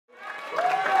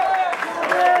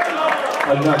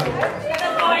Enough of that.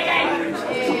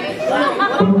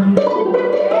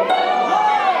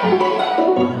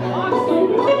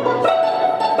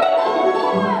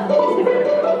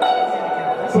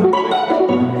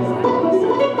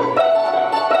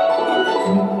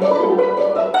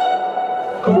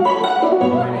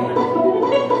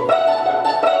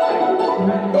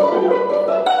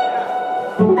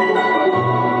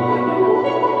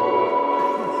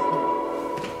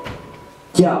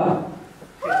 Yeah.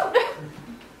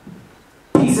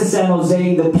 Peace to San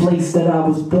Jose, the place that I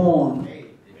was born.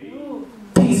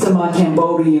 Peace to my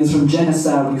Cambodians from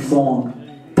genocide reform.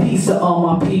 Peace to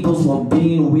all my peoples where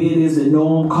being weird is the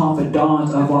norm,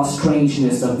 confidant of our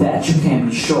strangeness, of that you can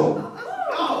be sure.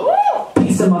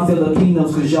 Peace to my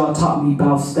Filipinos cause y'all taught me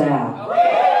about style.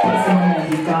 Peace to my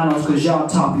Mexicanos cause y'all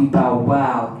taught me about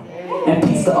wow. And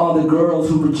peace to all the girls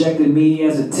who rejected me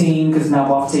as a teen, cause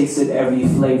now I've tasted every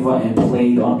flavor and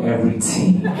played on every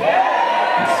team.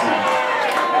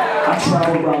 I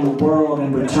traveled around the world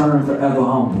and returned forever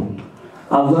humble.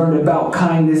 I learned about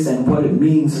kindness and what it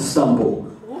means to stumble.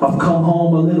 I've come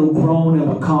home a little grown and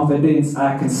with confidence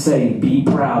I can say, be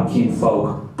proud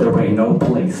kinfolk, there ain't no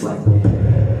place like me.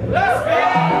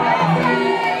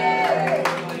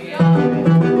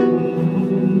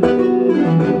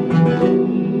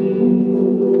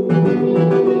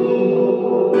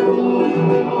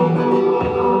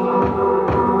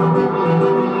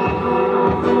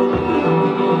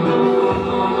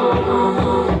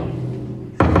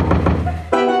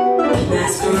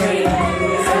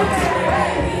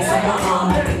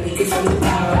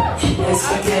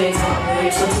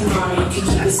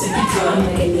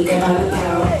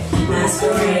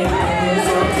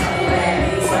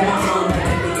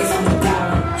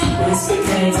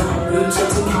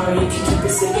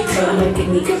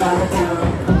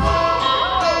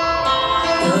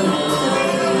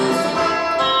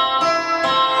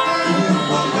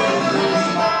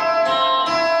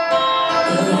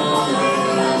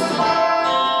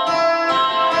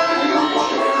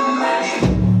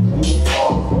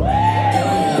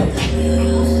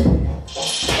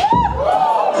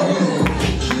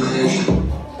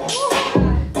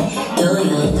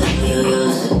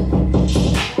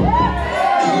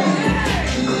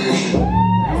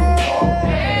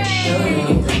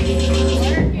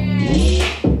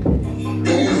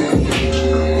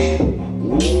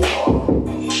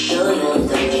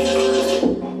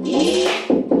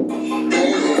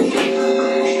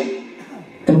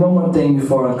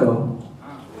 Before I go,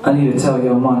 I need to tell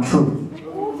y'all my truth.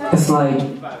 It's like,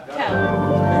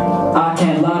 I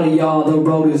can't lie to y'all, the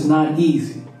road is not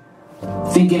easy.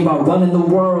 Thinking about running the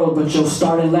world, but your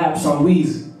starting laps are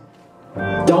wheezy.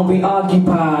 Don't be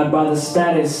occupied by the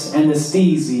status and the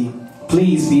steezy.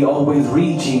 Please be always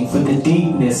reaching for the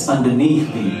deepness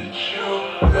underneath me.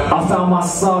 I found my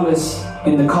solace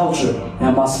in the culture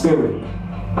and my spirit.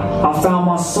 I found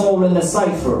my soul in the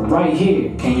cipher right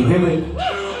here. Can you hear it?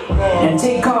 And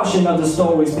take caution of the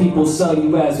stories people sell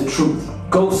you as the truth.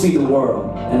 Go see the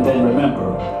world, and then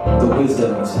remember, the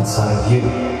wisdom is inside of you.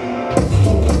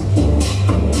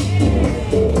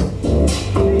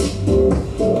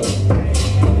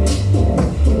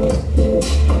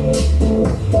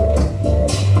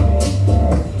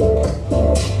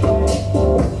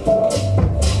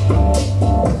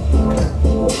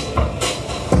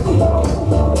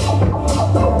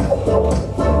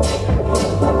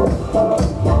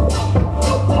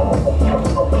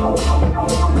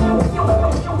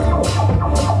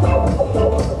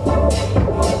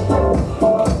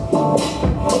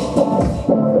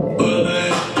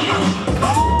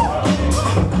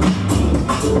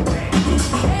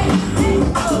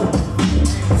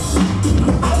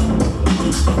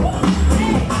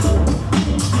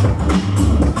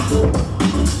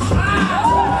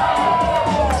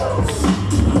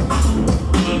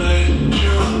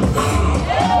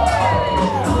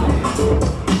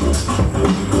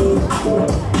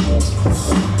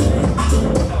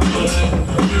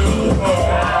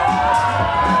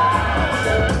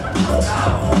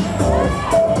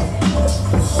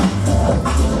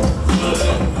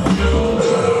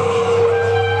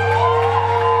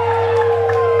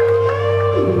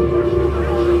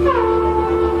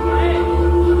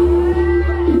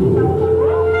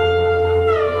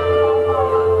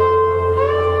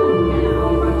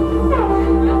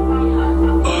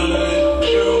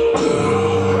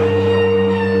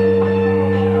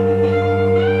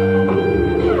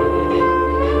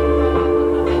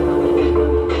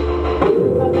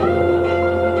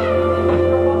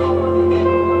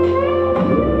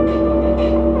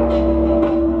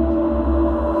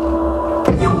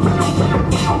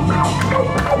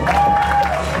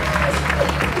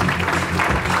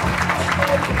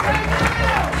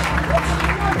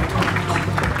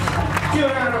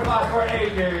 applause for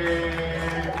AJ.